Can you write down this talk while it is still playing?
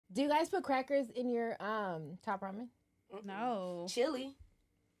Do you guys put crackers in your top ramen? No. Chili.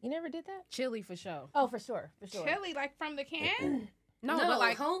 You never did that? Chili for sure. Oh, for sure. Chili, like from the can? No, No, but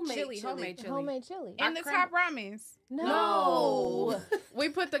like homemade chili. chili. Homemade chili. In the top ramens. No. We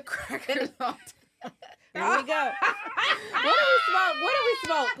put the crackers on. Here we go. What did we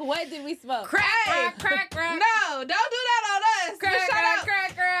smoke? What did we smoke? Crack. No, don't do that on us.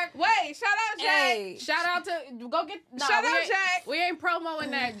 Crack. Wait, shout out Jack. Hey. Shout out to go get. Nah, Shout out we ain't- Jack. We ain't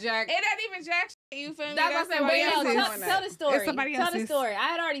promoting that, Jack. It ain't even Jack shit, you feel me? That's what I'm saying. somebody Wait, No, else's. tell the story. It's somebody Tell the else's. story. I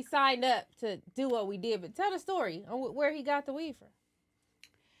had already signed up to do what we did, but tell the story on where he got the weed from.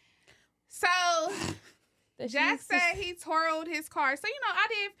 So, That Jack she- said he twirled his car. So, I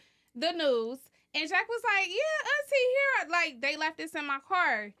did the news. And Jack was like, yeah, Auntie, here. Like, they left this in my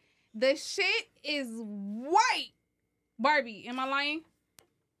car. The shit is white. Barbie, am I lying?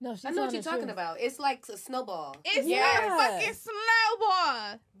 No, she's I know what telling you're the talking truth. about. It's like a snowball. It's Yeah. not a fucking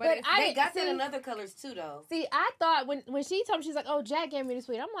snowball. But I They didn't got see- that in other colors too, though. See, I thought when she told me, she's like, oh, Jack gave me this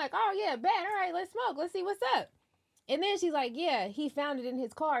weed. I'm like, oh, yeah, bet. All right, let's smoke. Let's see what's up. And then she's like, yeah, he found it in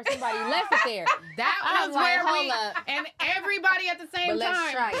his car. Somebody left it there. That I'm was like, where hold we up. and everybody at the same But let's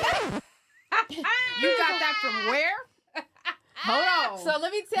time. try it. You got that from where? Hold on. So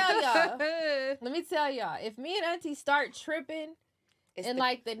let me tell y'all. If me and Auntie start tripping It's in the-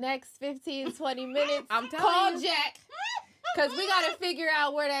 like the next 15, 20 minutes, I'm telling call you. Jack. Because we got to figure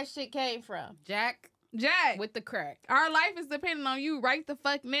out where that shit came from. Jack Jack, with the crack. our life is depending on you right the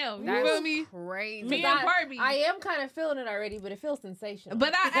fuck now. You That's feel me? crazy. Me Because and Barbie. I am kind of feeling it already, but it feels sensational.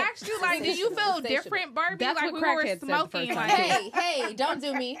 But I asked you, like, did you feel Sensational. different, Barbie? That's like what we were crackheads said the smoking. first Like, time. hey, don't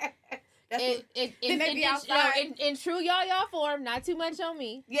do me. That's what- Then they be outside. In true y'all form, not too much on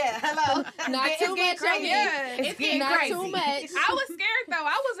me. yeah, hello. Not It's too getting much on crazy. me. Yeah, it's getting not crazy. too much. I was scared though.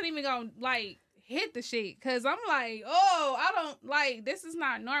 I wasn't even gonna like hit the shit because I'm like, oh, I don't like this is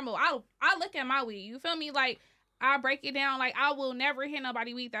not normal. I look at my weed. You feel me? Like I break it down. Like I will never hit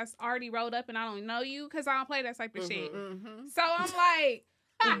nobody weed that's already rolled up and I don't know you because I don't play that type of shit. Mm-hmm. So I'm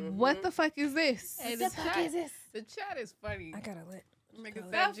like, what the fuck is this? Hey, What the fuck is this? The chat is funny. I gotta lit.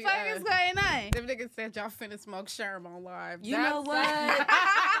 Niggas The said fuck is going on? Them niggas said y'all finna smoke Sherm on live. You know what?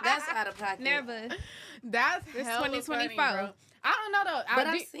 That's out of pocket. Never. That's It's hella 2024. funny, bro. I don't know though. But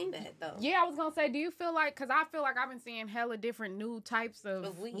I've seen that, though. Yeah, I was gonna say, do you feel like? Cause I feel like I've been seeing hella different new types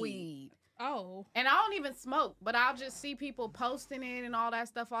of weed. weed. Oh. And I don't even smoke, but I'll just see people posting it and all that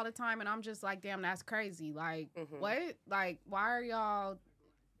stuff all the time, and I'm just like, damn, that's crazy. Like, what? Like, why do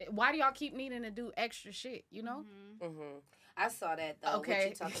y'all keep needing to do extra shit? You know? Mm-hmm. I saw that, though. Okay.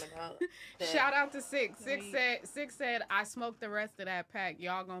 What you talking about? That- Shout out to Six. Six said, I smoked the rest of that pack.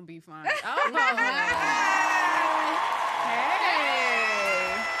 Y'all gonna be fine. Oh.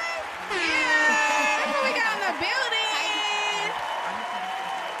 Hey. Yeah. Who we got in the building?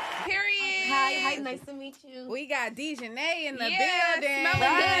 Period. Hi, nice to meet you. We got Dejanay in the Yeah, building. smelling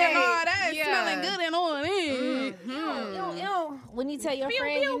good and all that. Yeah. Smelling good and all that. Ew. When you tell your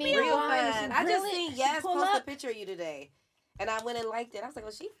friend you need Real wine, fun. she I just grill it, seen she Yas pull post a up. picture of you today. And I went and liked it. I was like,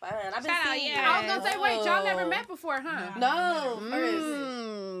 well, she fine. I've been Shout out, seeing yeah. you. I was gonna say, wait, y'all never met before, huh? No,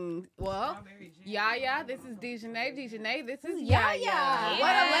 first. Well, Yaya, this is Dejanay. Dejanay, this is Yaya. Yaya.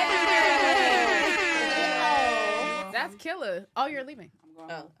 What a legendary. That's killer. Oh, you're leaving.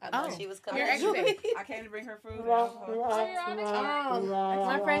 Oh, I thought she was coming. You're exiting. I came to bring her food. My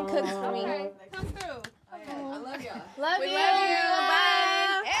friend cooks for me. Okay, come through. I love y'all. Love We you. love you.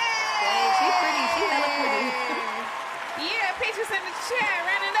 Bye. Dang, she's pretty. She's hella pretty. Yeah, pictures in the chat.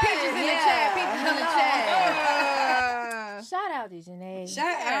 Run it up. Pictures in the chat. Pictures in the chat. Shout out to Janae.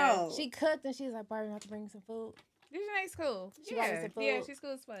 Shout out. She cooked and she was like, Barbie, I have to bring some food. Dejanay's cool. She got me some food. Yeah, she's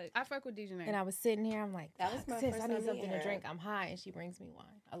cool as fuck. I fuck with Dejanay. And I was sitting here, I'm like, That was my sis, first I time need something meeting to her. drink. I'm high, and she brings me wine.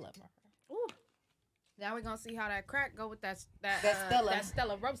 I love my friend. Now we're gonna see how that crack go with that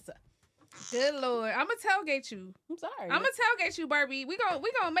Stella Rosa. Good Lord. I'm going to tailgate you. I'm sorry. I'm going to tailgate you, Barbie. We gonna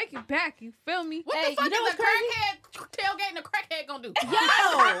make it back. You feel me? What Hey, the fuck you know is a what's crazy? crackhead tailgating a crackhead gonna do? Yo, not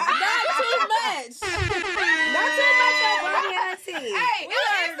too much. Not too much on Barbie and Auntie. Hey,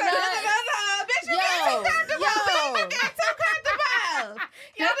 are not- bitch, you Yo, get too comfortable. yo. You get too comfortable.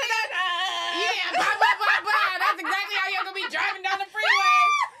 Yeah, blah. That's exactly how you're gonna be driving down the freeway,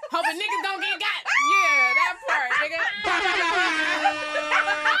 hoping niggas don't get got. Yeah, that part, nigga.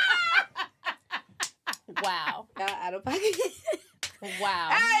 Wow. Out of pocket. Wow.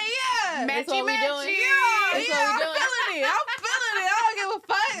 Hey, yeah. That's what we doing? Yeah, That's yeah, what we I'm doing? feeling it. I'm feeling it. I don't give a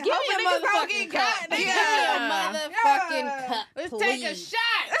fuck. Give me Hoping a niggas don't motherfucking get got, cup. Give nigga. me a motherfucking Yeah. cup, Let's please. take a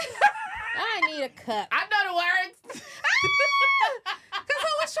shot. I need a cup. I know the words. Because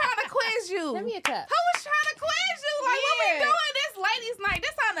who was trying to quiz you? Send me a cup. Who was trying to quiz you? Like, what we Yeah. doing this late ladies' night.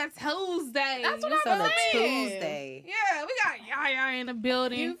 This on a Tuesday. That's what It's I'm on a saying. Tuesday. Yeah, we got Yaya in the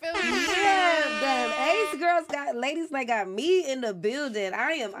building. You feel me? Yeah, the Ace girls ladies night got me in the building.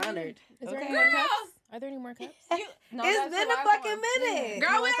 I am honored. Is there Okay. any more Girl. cups? Are there any more cups? No, It's that's been the a last fucking one. minute. Girl,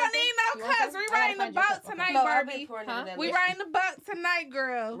 You we want don't some? need You no want cups. some? We I gotta riding the find your boat cup. Okay. tonight, No, I've Barbie. been pouring it Huh? in that We bitch. riding the boat tonight,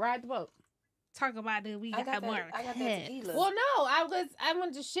 girl. Ride the boat. Talk about it. We I got more. I got that cups. tequila. Well, no, I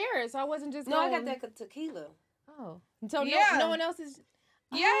wanted to share it, so I wasn't just no, I going. got that tequila. Oh, so Yeah. no one else is.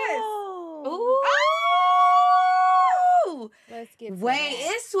 Yes. Oh. Ooh. Let's get. To Wait,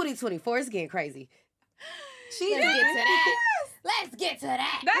 that. it's 2024. It's getting crazy. She Let's get to that. Let's get to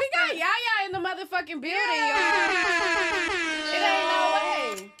that. That's We got the- Yaya in the motherfucking building, Yeah. y'all. It ain't no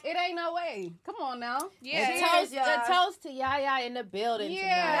way. It ain't no way. Come on now. Yeah. Cheers, Toast, y'all. a toast to Yaya in the building Yeah.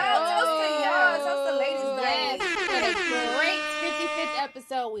 tonight. No, toast to y'all. Toast to ladies' Yes, night. what a great 55th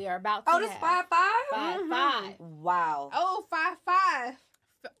episode we are about to Oh, this have. 5-5? 5-5. Wow. Oh, 5-5.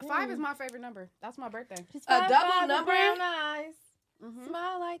 5 is my favorite number. That's my birthday. Just A 5-5 double with number? brown eyes. Mhm.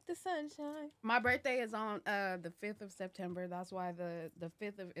 Smile like the sunshine. My birthday is on the 5th of September. That's why the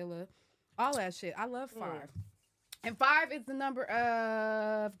 5th of Illa. All that shit. I love 5. And 5 is the number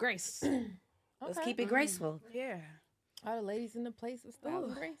of grace. Let's keep it graceful. Yeah. All the ladies in the place of style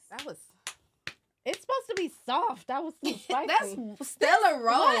and grace. That was. It's supposed to be soft. That was too spicy. That's Stella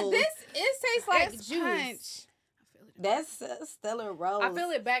what? Rose. It tastes like It's juice. punch. I feel it. That's Stella Rose. I feel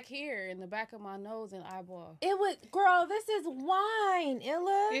it back here in the back of my nose and eyeball. It would, girl. This is wine,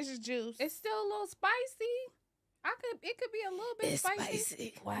 Illa. It's just juice. It's still a little spicy. It could be a little bit It's spicy.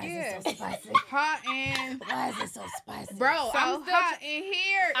 spicy. Why is Yeah. it so spicy? hot and Why is it so spicy? Bro, so I'm still hot in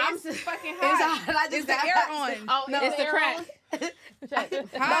here. I'm It's fucking It's hot. hot. I just Is the got air hot. on? Oh, No, it's the air crack. on? No,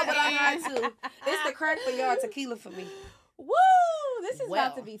 Hot but I'm and- hot too. It's the crack for y'all, tequila for me. Woo! This is Well.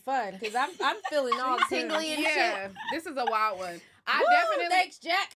 about to be fun because I'm feeling all tingly and shit. Yeah, this is a wild one. I Woo! definitely Thanks, Jack.